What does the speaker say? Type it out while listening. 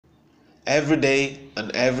every day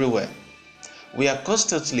and everywhere. We are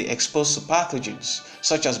constantly exposed to pathogens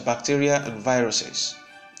such as bacteria and viruses.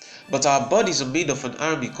 But our bodies are made of an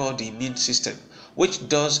army called the immune system, which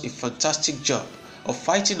does a fantastic job of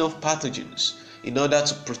fighting off pathogens in order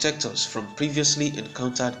to protect us from previously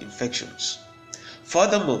encountered infections.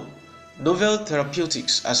 Furthermore, novel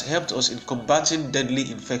therapeutics has helped us in combating deadly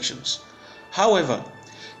infections. However,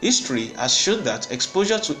 history has shown that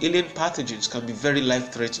exposure to alien pathogens can be very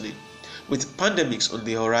life-threatening, with pandemics on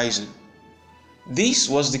the horizon. This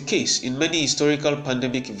was the case in many historical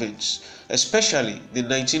pandemic events, especially the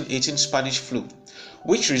 1918 Spanish flu,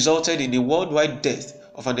 which resulted in a worldwide death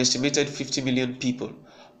of an estimated 50 million people,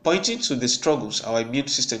 pointing to the struggles our immune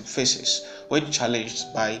system faces when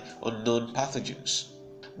challenged by unknown pathogens.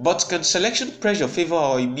 But can selection pressure favor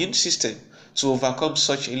our immune system to overcome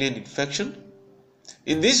such alien infection?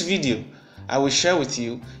 In this video, I will share with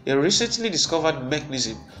you a recently discovered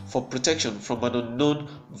mechanism for protection from an unknown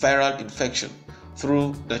viral infection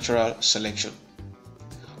through natural selection.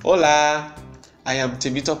 Hola, I am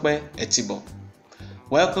Temitope Etibo.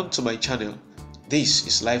 Welcome to my channel. This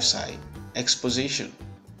is Lifestyle Exposition.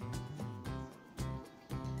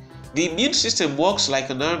 The immune system works like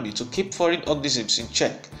an army to keep foreign organisms in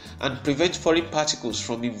check and prevent foreign particles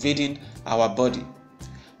from invading our body,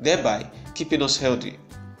 thereby keeping us healthy.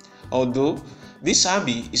 Although this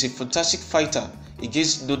army is a fantastic fighter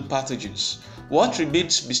against known pathogens, what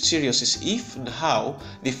remains mysterious is if and how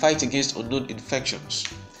they fight against unknown infections.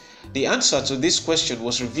 The answer to this question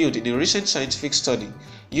was revealed in a recent scientific study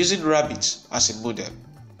using rabbits as a model.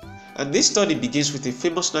 And this study begins with a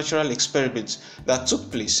famous natural experiment that took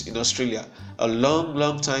place in Australia a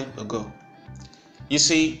long time ago. You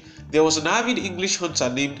see, there was an avid English hunter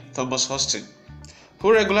named Thomas Austin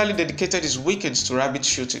who regularly dedicated his weekends to rabbit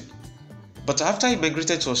shooting. But after he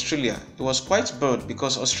migrated to Australia, he was quite bored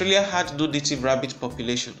because Australia had no native rabbit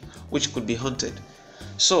population which could be hunted.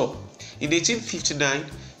 So, in 1859,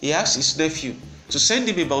 he asked his nephew to send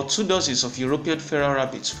him about 2 dozens of European feral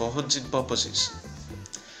rabbits for hunting purposes.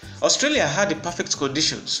 Australia had the perfect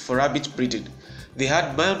conditions for rabbit breeding. They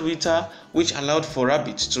had mild winter which allowed for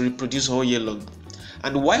rabbits to reproduce all year long,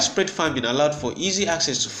 and widespread farming allowed for easy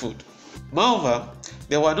access to food. Moreover,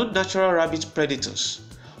 there were no natural rabbit predators.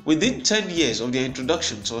 Within 10 years of their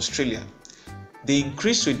introduction to Australia, they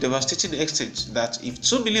increased to a devastating extent that if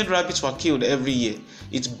 2 million rabbits were killed every year,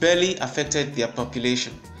 it barely affected their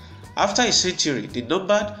population. After a century, they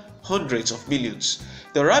numbered hundreds of millions.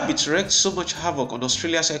 The rabbits wreaked so much havoc on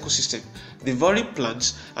Australia's ecosystem, devouring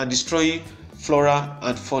plants and destroying flora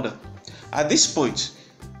and fauna. At this point,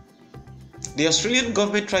 the Australian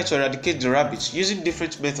government tried to eradicate the rabbits using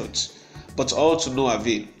different methods, but all to no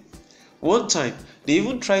avail. One time, they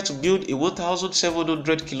even tried to build a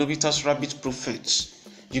 1,700 kilometers rabbit-proof fence.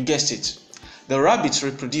 You guessed it. The rabbits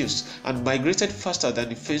reproduced and migrated faster than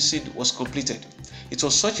the fencing was completed. It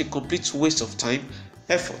was such a complete waste of time,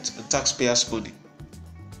 effort, and taxpayers' money.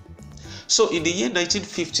 So in the year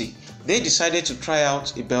 1950, they decided to try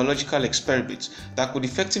out a biological experiment that could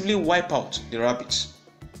effectively wipe out the rabbits.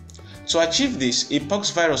 To achieve this, a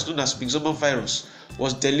pox virus known as myxoma virus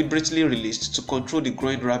was deliberately released to control the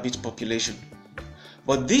growing rabbit population.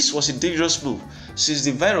 But this was a dangerous move since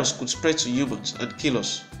the virus could spread to humans and kill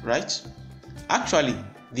us, right? Actually,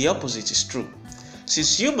 the opposite is true.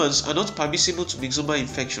 Since humans are not permissible to myxoma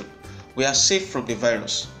infection, we are safe from the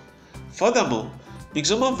virus. Furthermore,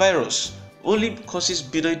 myxoma virus only causes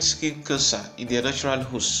benign skin cancer in their natural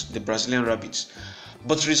hosts, the Brazilian rabbits,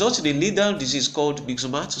 but results in a lethal disease called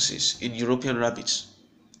myxomatosis in European rabbits.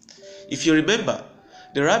 If you remember,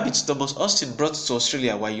 the rabbits Thomas Austin brought to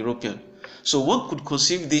Australia were European, so one could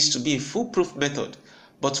conceive this to be a foolproof method.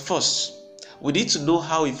 But first, we need to know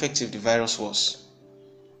how effective the virus was.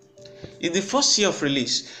 In the first year of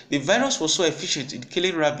release, the virus was so efficient in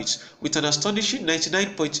killing rabbits with an astonishing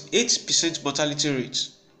 99.8% mortality rate.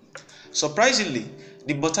 Surprisingly,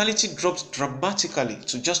 the mortality dropped dramatically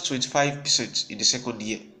to just 25% in the second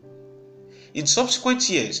year. In subsequent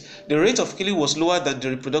years, the rate of killing was lower than the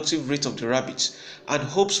reproductive rate of the rabbits, and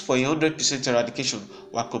hopes for 100% eradication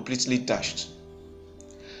were completely dashed.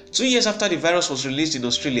 2 years after the virus was released in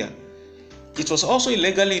Australia, it was also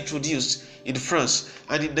illegally introduced in France,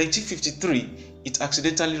 and in 1953, it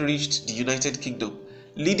accidentally reached the United Kingdom,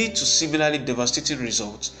 leading to similarly devastating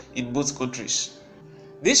results in both countries.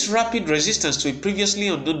 This rapid resistance to a previously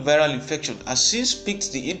unknown viral infection has since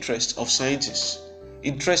piqued the interest of scientists.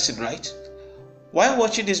 Interesting, right? While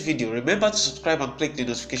watching this video, remember to subscribe and click the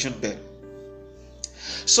notification bell.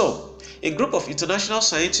 So, a group of international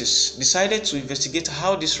scientists decided to investigate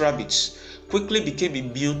how these rabbits quickly became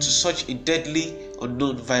immune to such a deadly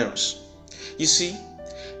unknown virus. You see,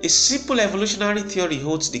 a simple evolutionary theory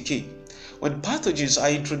holds the key. When pathogens are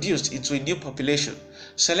introduced into a new population,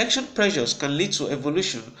 selection pressures can lead to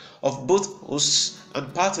evolution of both hosts and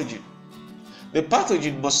pathogen. The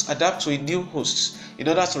pathogen must adapt to a new host in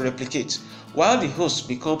order to replicate, while the host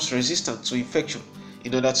becomes resistant to infection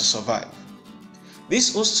in order to survive.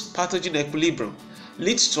 This host-pathogen equilibrium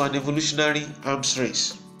leads to an evolutionary arms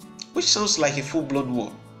race, which sounds like a full-blown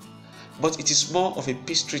war, but it is more of a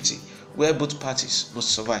peace treaty where both parties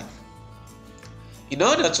must survive. In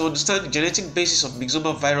order to understand the genetic basis of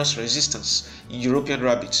myxoma virus resistance in European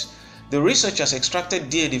rabbits, the researchers extracted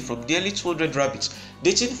DNA from nearly 200 rabbits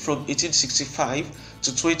dating from 1865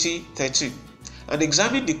 to 2013 and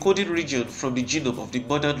examined the coding region from the genome of the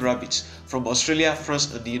modern rabbits from Australia,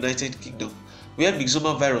 France, and the United Kingdom, where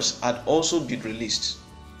myxoma virus had also been released,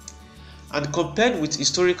 and compared with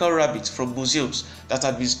historical rabbits from museums that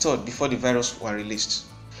had been stored before the virus were released.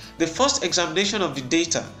 The first examination of the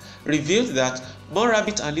data revealed that more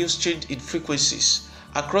rabbit alleles changed in frequencies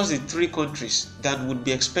across the three countries than would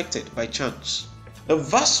be expected by chance. The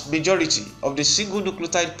vast majority of the single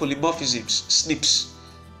nucleotide polymorphisms (SNPs)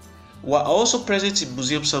 were also present in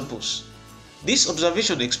museum samples. This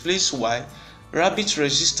observation explains why rabbit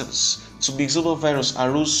resistance to myxoma virus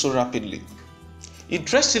arose so rapidly.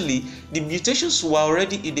 Interestingly, the mutations were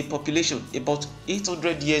already in the population about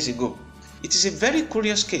 800 years ago. It is a very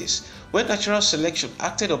curious case where natural selection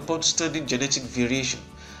acted upon standing genetic variation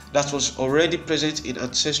that was already present in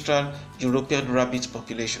ancestral European rabbit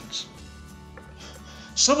populations.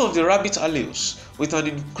 Some of the rabbit alleles with an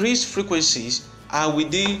increased frequencies are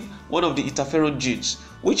within one of the interferon genes,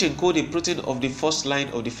 which encode a protein of the first line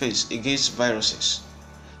of defense against viruses.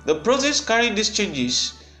 The proteins carrying these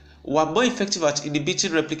changes were more effective at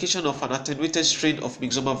inhibiting replication of an attenuated strain of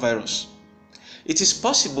myxoma virus. It is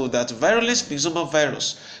possible that virulence myxoma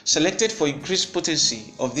virus selected for increased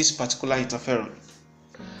potency of this particular interferon.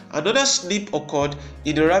 Another SNP occurred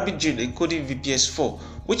in the rabbit gene encoding VPS4,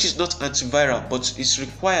 which is not antiviral but is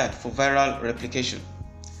required for viral replication.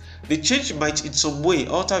 The change might in some way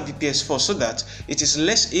alter VPS4 so that it is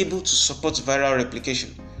less able to support viral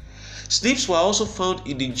replication. SNPs were also found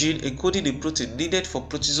in the gene encoding the protein needed for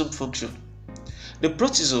proteasome function. The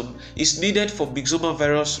proteasome is needed for myxoma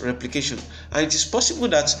virus replication, and it is possible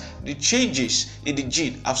that the changes in the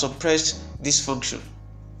gene have suppressed this function.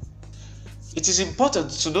 It is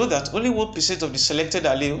important to know that only 1% of the selected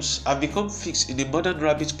alleles have become fixed in the modern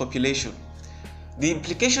rabbit population. The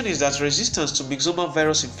implication is that resistance to myxoma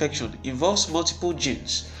virus infection involves multiple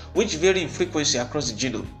genes, which vary in frequency across the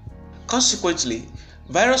genome. Consequently,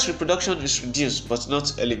 virus reproduction is reduced but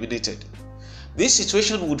not eliminated. This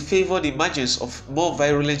situation would favor the emergence of more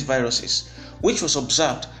virulent viruses, which was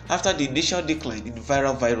observed after the initial decline in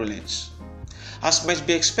viral virulence. As might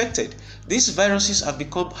be expected, these viruses have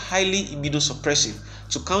become highly immunosuppressive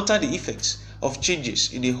to counter the effects of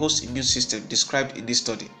changes in the host immune system described in this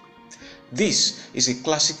study. This is a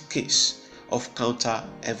classic case of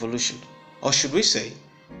counter-evolution, or should we say,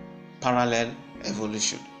 parallel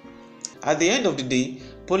evolution. At the end of the day,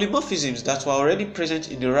 polymorphisms that were already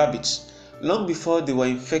present in the rabbits long before they were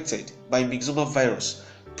infected by myxoma virus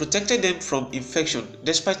protected them from infection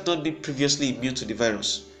despite not being previously immune to the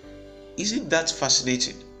virus. Isn't that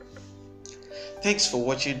fascinating? Thanks for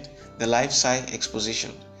watching the life sci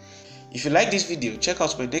exposition. If you like this video, check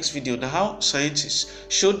out my next video on how scientists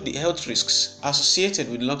showed the health risks associated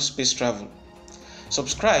with long space travel.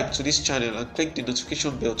 Subscribe to this channel and click the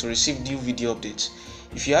notification bell to receive new video updates.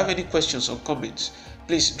 If you have any questions or comments,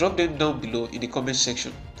 please drop them down below in the comment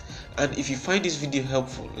section. And if you find this video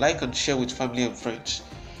helpful, like and share with family and friends.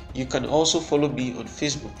 You can also follow me on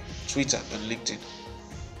Facebook, Twitter and LinkedIn.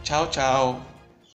 Ciao ciao!